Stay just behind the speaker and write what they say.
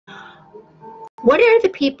What are the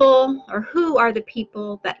people, or who are the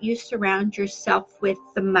people that you surround yourself with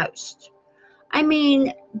the most? I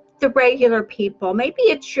mean, the regular people. Maybe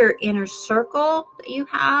it's your inner circle that you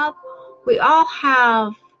have. We all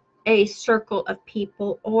have a circle of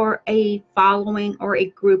people or a following or a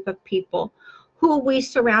group of people who we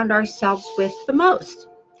surround ourselves with the most.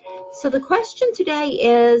 So the question today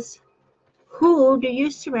is, who do you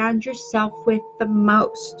surround yourself with the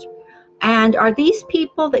most? And are these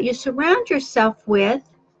people that you surround yourself with,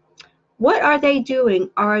 what are they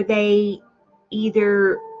doing? Are they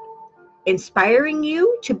either inspiring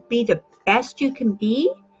you to be the best you can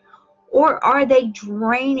be, or are they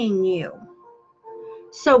draining you?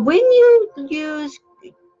 So when you use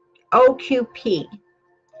OQP,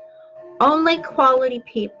 only quality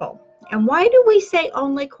people, and why do we say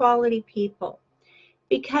only quality people?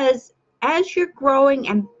 Because as you're growing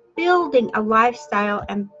and building a lifestyle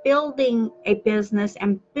and building a business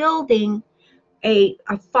and building a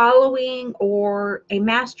following or a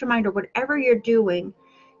mastermind or whatever you're doing,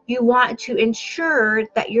 you want to ensure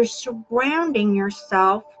that you're surrounding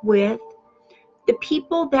yourself with the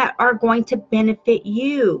people that are going to benefit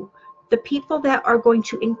you, the people that are going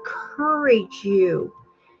to encourage you,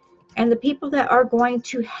 and the people that are going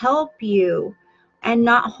to help you and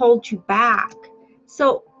not hold you back.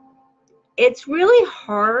 So it's really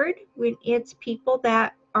hard when it's people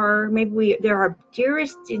that are maybe they're our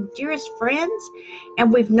dearest and dearest friends,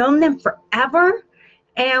 and we've known them forever,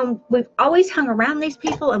 and we've always hung around these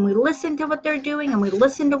people, and we listen to what they're doing and we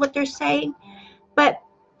listen to what they're saying. But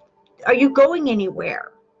are you going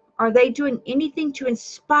anywhere? Are they doing anything to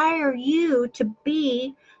inspire you to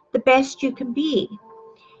be the best you can be?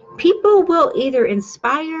 People will either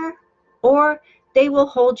inspire, or they will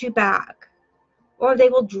hold you back, or they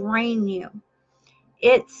will drain you.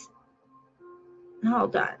 It's,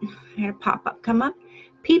 hold on, I had a pop-up come up.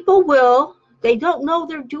 People will, they don't know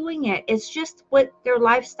they're doing it. It's just what their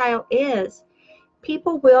lifestyle is.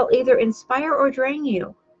 People will either inspire or drain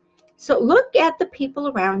you. So look at the people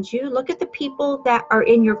around you. Look at the people that are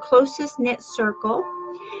in your closest knit circle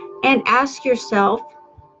and ask yourself,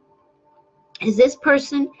 is this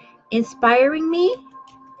person inspiring me,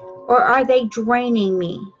 or are they draining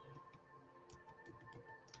me?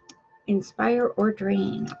 Inspire or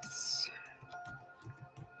drain us.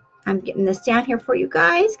 I'm getting this down here for you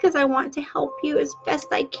guys because I want to help you as best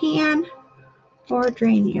I can, or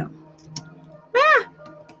drain you.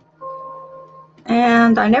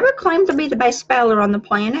 And I never claimed to be the best speller on the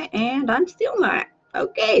planet, and I'm still not.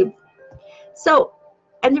 Okay. So,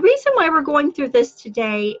 and the reason why we're going through this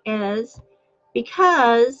today is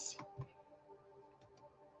because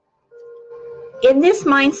in this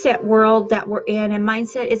mindset world that we're in, and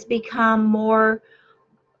mindset has become more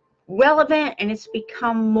relevant, and it's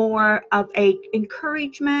become more of a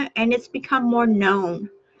encouragement, and it's become more known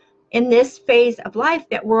in this phase of life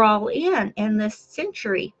that we're all in this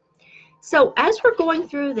century. So as we're going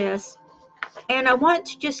through this, and I want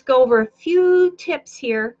to just go over a few tips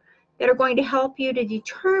here that are going to help you to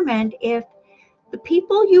determine if the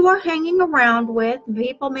people you are hanging around with,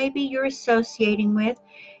 people maybe you're associating with,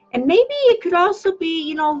 and maybe it could also be,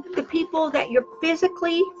 you know, the people that you're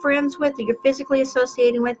physically friends with, that you're physically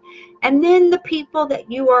associating with, and then the people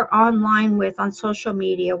that you are online with, on social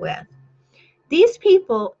media with. These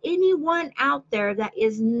people, anyone out there that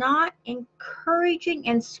is not encouraging,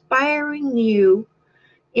 inspiring you,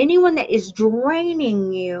 anyone that is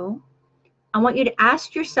draining you, I want you to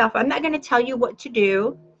ask yourself, I'm not going to tell you what to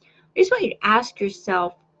do. I just want you to ask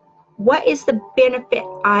yourself, what is the benefit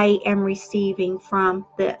I am receiving from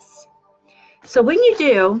this? So when you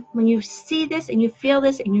do, when you see this and you feel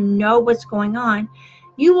this and you know what's going on,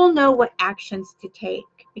 you will know what actions to take,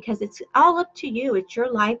 because it's all up to you. It's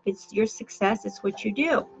your life. It's your success. It's what you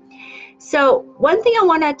do. So one thing I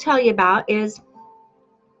want to tell you about is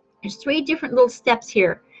there's 3 different little steps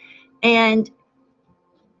here. And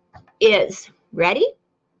is, ready?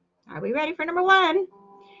 Are we ready for number 1?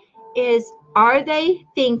 Is, are they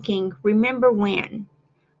thinking, remember when?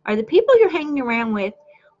 Are the people you're hanging around with,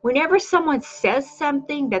 whenever someone says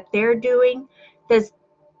something that they're doing, does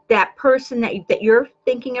that person that you're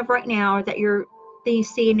thinking of right now, or that you're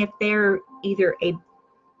seeing if they're either a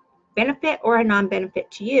benefit or a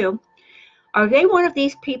non-benefit to you, are they one of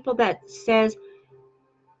these people that says,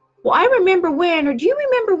 well, I remember when, or do you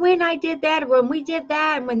remember when I did that, or when we did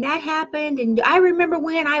that, and when that happened, and I remember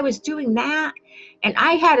when I was doing that, and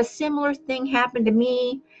I had a similar thing happen to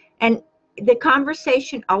me, and the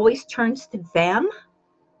conversation always turns to them?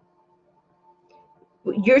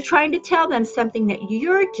 You're trying to tell them something that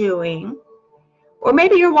you're doing, or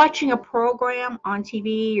maybe you're watching a program on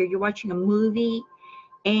TV, or you're watching a movie,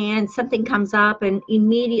 and something comes up and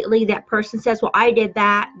immediately that person says, well, I did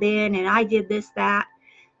that then and I did this, that.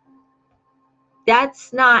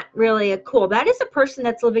 That's not really cool. That is a person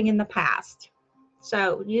that's living in the past.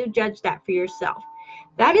 So you judge that for yourself.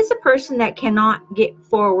 That is a person that cannot get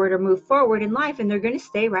forward or move forward in life, and they're going to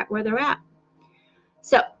stay right where they're at.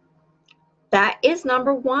 So that is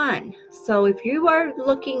number one. So if you are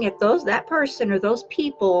looking at that person or those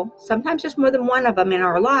people, sometimes there's more than one of them in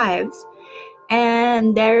our lives,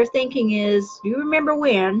 and their thinking is, you remember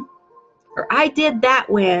when, or I did that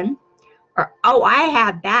when, or oh, I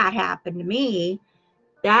had that happen to me.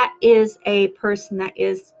 That is a person that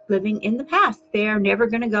is living in the past. They are never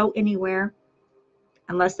going to go anywhere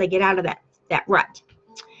unless they get out of that rut.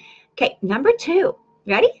 Okay, number two.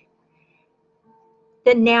 Ready?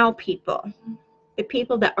 The now people. The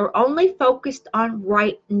people that are only focused on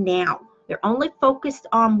right now. They're only focused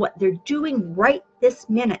on what they're doing right this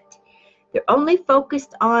minute. They're only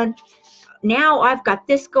focused on, now I've got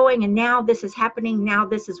this going, and now this is happening. Now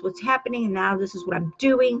this is what's happening, and now this is what I'm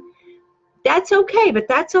doing. That's okay, but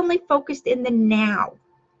that's only focused in the now.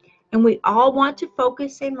 And we all want to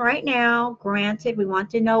focus in right now. Granted, we want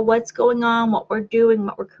to know what's going on, what we're doing,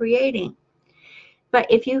 what we're creating. But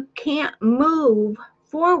if you can't move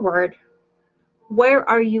forward, where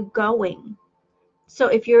are you going? So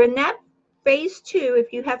if you're in that phase two,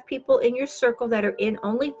 if you have people in your circle that are in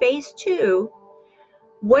only phase two,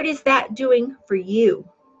 what is that doing for you?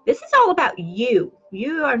 This is all about you.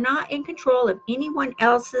 You are not in control of anyone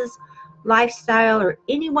else's lifestyle or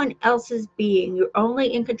anyone else's being. You're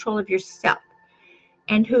only in control of yourself.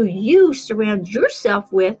 And who you surround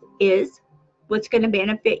yourself with is what's going to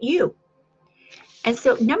benefit you. And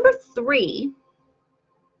so number three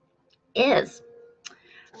is,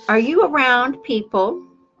 are you around people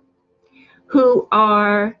who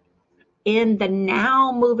are in the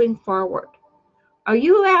now moving forward? Are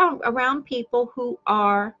you around people who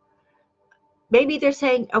are, maybe they're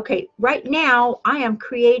saying, okay, right now I am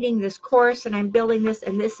creating this course and I'm building this,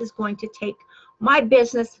 and this is going to take my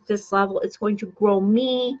business to this level. It's going to grow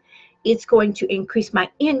me. It's going to increase my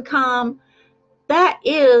income. That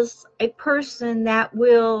is a person that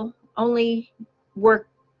will only work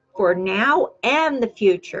for now and the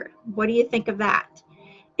future. What do you think of that?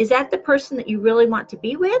 Is that the person that you really want to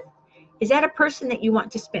be with? Is that a person that you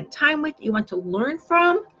want to spend time with, you want to learn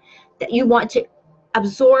from, that you want to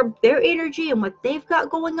absorb their energy and what they've got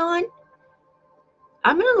going on?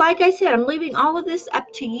 Like I said, I'm leaving all of this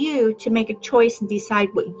up to you to make a choice and decide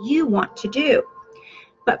what you want to do.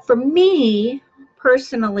 But for me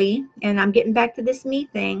personally, and I'm getting back to this me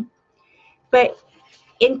thing, but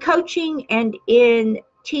in coaching and in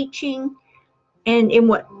teaching and in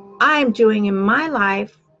what I'm doing in my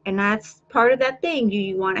life, and that's part of that thing. Do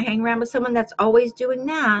you want to hang around with someone that's always doing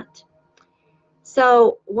that?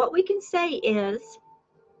 So what we can say is,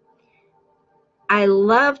 I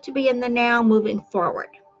love to be in the now moving forward.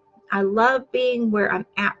 I love being where I'm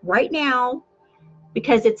at right now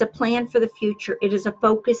because it's a plan for the future. It is a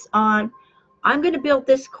focus on, I'm going to build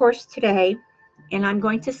this course today and I'm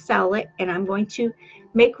going to sell it and I'm going to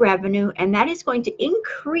make revenue, and that is going to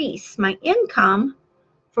increase my income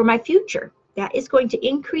for my future. That is going to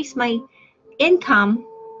increase my income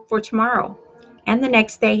for tomorrow and the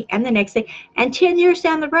next day and the next day and 10 years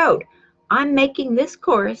down the road. I'm making this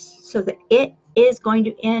course so that it is going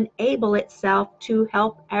to enable itself to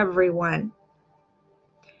help everyone.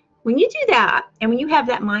 When you do that, and when you have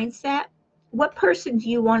that mindset, what person do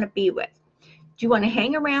you want to be with? Do you want to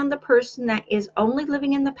hang around the person that is only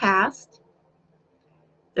living in the past?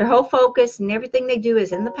 Their whole focus and everything they do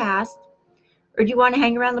is in the past. Or do you want to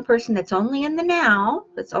hang around the person that's only in the now,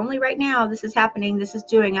 that's only right now, this is happening, this is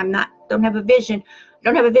doing, don't have a vision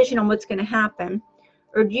on what's going to happen?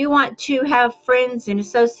 Or do you want to have friends and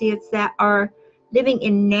associates that are living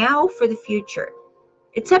in now for the future?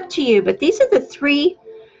 It's up to you, but these are the three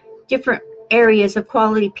different areas of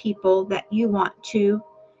quality people that you want to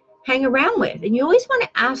hang around with. And you always want to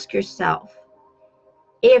ask yourself,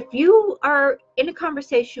 if you are in a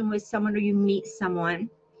conversation with someone or you meet someone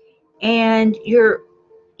and your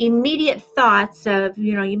immediate thoughts of,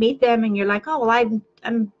 you meet them and you're like, oh, well,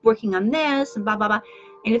 I'm working on this and blah, blah, blah.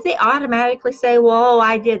 And if they automatically say, well,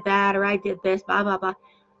 I did that or I did this, blah, blah, blah,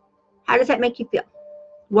 how does that make you feel?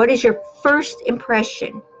 What is your first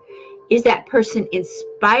impression? Is that person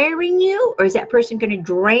inspiring you, or is that person going to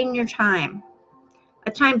drain your time?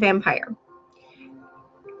 A time vampire.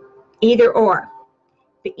 Either or.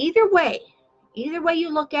 But either way you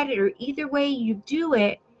look at it or either way you do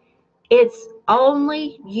it, it's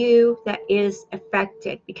only you that is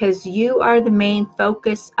affected because you are the main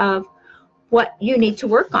focus of what you need to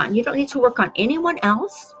work on. You don't need to work on anyone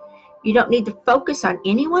else. You don't need to focus on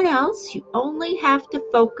anyone else. You only have to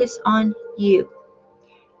focus on you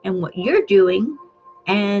and what you're doing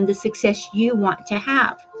and the success you want to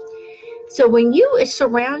have. So when you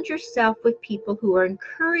surround yourself with people who are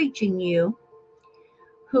encouraging you,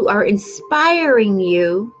 who are inspiring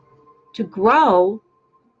you to grow,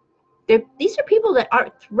 these are people that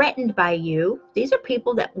aren't threatened by you. These are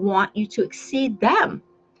people that want you to exceed them.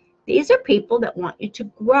 These are people that want you to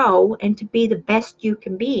grow and to be the best you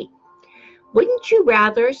can be. Wouldn't you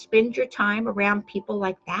rather spend your time around people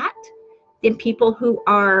like that than people who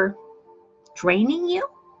are draining you?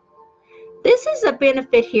 This is a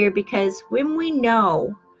benefit here because when we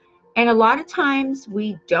know, and a lot of times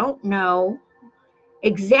we don't know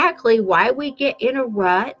exactly why we get in a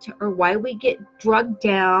rut or why we get drugged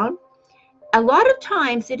down, a lot of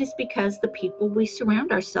times it is because the people we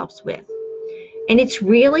surround ourselves with. And it's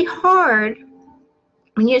really hard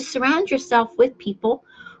when you surround yourself with people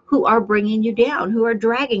who are bringing you down, who are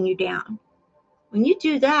dragging you down. When you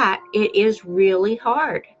do that, it is really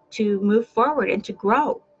hard to move forward and to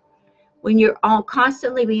grow. When you're all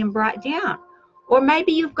constantly being brought down. Or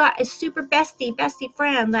maybe you've got a super bestie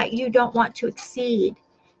friend that you don't want to exceed.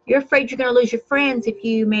 You're afraid you're going to lose your friends if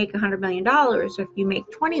you make $100 million or if you make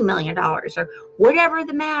 $20 million or whatever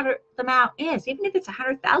the amount is, even if it's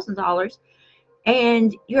 $100,000,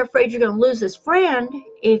 and you're afraid you're going to lose this friend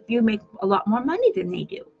if you make a lot more money than they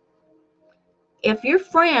do. If your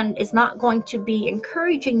friend is not going to be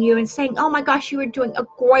encouraging you and saying, oh my gosh, you are doing a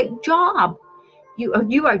great job.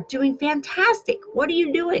 You are doing fantastic. What are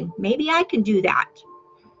you doing? Maybe I can do that.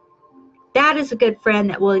 That is a good friend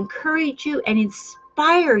that will encourage you and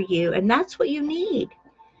inspire you, and that's what you need.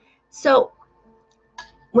 So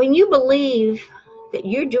when you believe that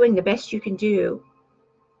you're doing the best you can do,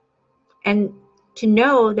 and to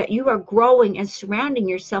know that you are growing and surrounding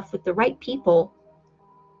yourself with the right people,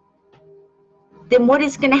 then what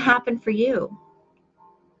is going to happen for you?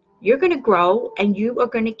 You're going to grow and you are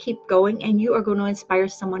going to keep going and you are going to inspire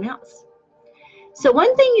someone else. So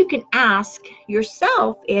one thing you can ask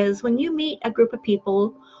yourself is when you meet a group of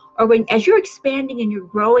people, or as you're expanding and you're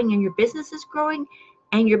growing and your business is growing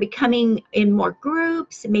and you're becoming in more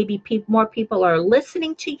groups, maybe more people are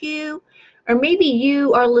listening to you, or maybe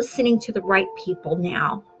you are listening to the right people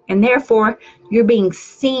now and therefore you're being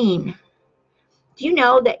seen. Do you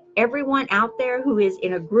know that everyone out there who is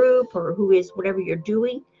in a group or who is whatever you're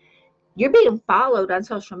doing, you're being followed on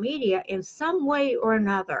social media in some way or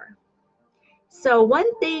another? So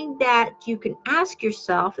one thing that you can ask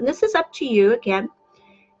yourself, and this is up to you again,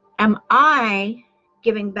 am I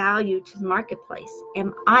giving value to the marketplace?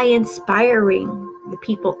 Am I inspiring the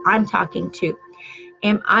people I'm talking to?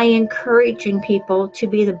 Am I encouraging people to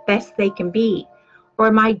be the best they can be? Or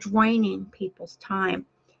am I draining people's time?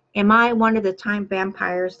 Am I one of the time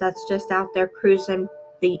vampires that's just out there cruising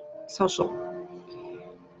the social?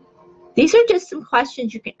 These are just some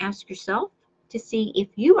questions you can ask yourself to see if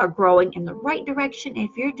you are growing in the right direction and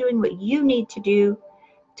if you're doing what you need to do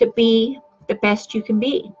to be the best you can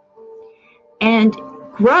be. And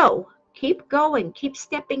grow, keep going, keep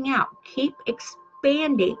stepping out, keep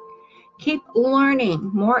expanding, keep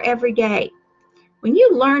learning more every day. When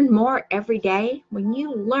you learn more every day, when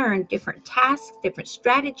you learn different tasks, different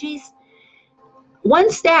strategies,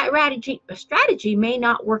 one strategy may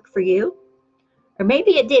not work for you, or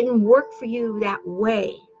maybe it didn't work for you that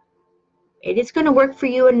way. It is going to work for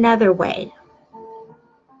you another way.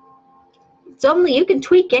 It's only, you can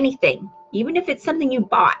tweak anything, even if it's something you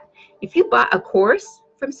bought. If you bought a course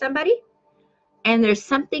from somebody and there's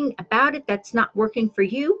something about it that's not working for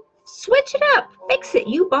you, switch it up, fix it.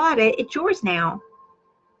 You bought it, it's yours now.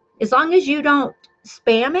 As long as you don't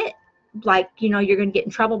spam it, like, you're going to get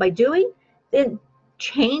in trouble by doing, then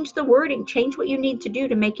change the wording, change what you need to do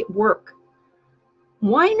to make it work.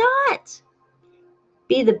 Why not?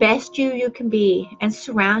 Be the best you can be and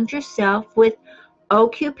surround yourself with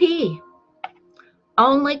OQP,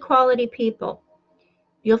 only quality people.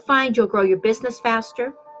 You'll find you'll grow your business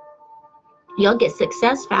faster. You'll get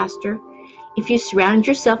success faster if you surround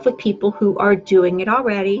yourself with people who are doing it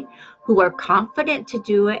already, who are confident to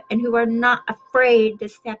do it, and who are not afraid to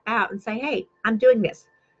step out and say, hey, I'm doing this.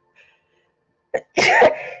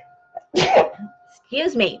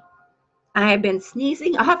 Excuse me. I have been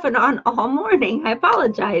sneezing off and on all morning. I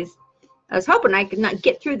apologize. I was hoping I could not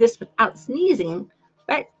get through this without sneezing,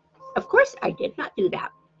 but of course I did not do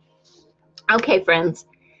that. Okay, friends,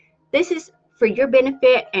 this is for your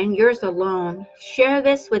benefit and yours alone. Share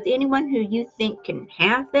this with anyone who you think can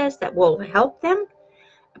have this, that will help them.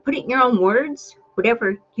 Put it in your own words,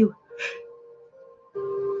 whatever you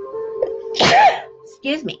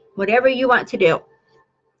Excuse me, whatever you want to do.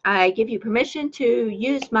 I give you permission to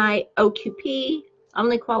use my OQP,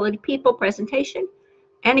 Only Quality People presentation.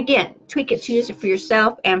 And again, tweak it to use it for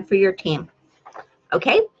yourself and for your team.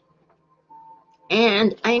 Okay?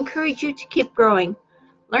 And I encourage you to keep growing.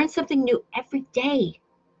 Learn something new every day.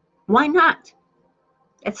 Why not?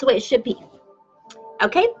 That's the way it should be.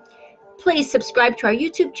 Okay? Please subscribe to our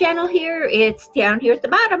YouTube channel here. It's down here at the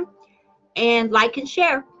bottom. And like and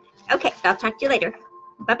share. Okay, I'll talk to you later.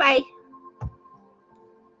 Bye-bye.